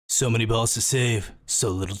So many balls to save, so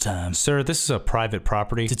little time. Sir, this is a private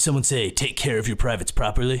property. Did someone say, take care of your privates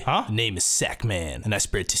properly? Huh? The name is Sackman, and I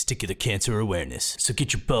spread testicular cancer awareness. So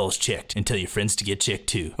get your balls checked, and tell your friends to get checked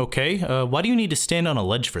too. Okay, why do you need to stand on a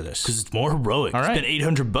ledge for this? Because it's more heroic. All right. Spent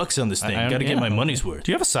 $800 on this thing. Gotta get my money's worth.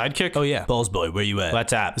 Do you have a sidekick? Oh yeah. Balls boy, where you at?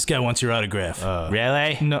 What's up? This guy wants your autograph.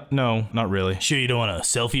 Really? No, not really. Sure you don't want a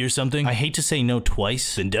selfie or something? I hate to say no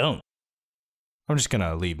twice. Then don't. I'm just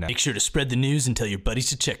gonna leave now. Make sure to spread the news and tell your buddies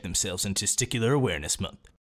to check themselves in Testicular Awareness Month.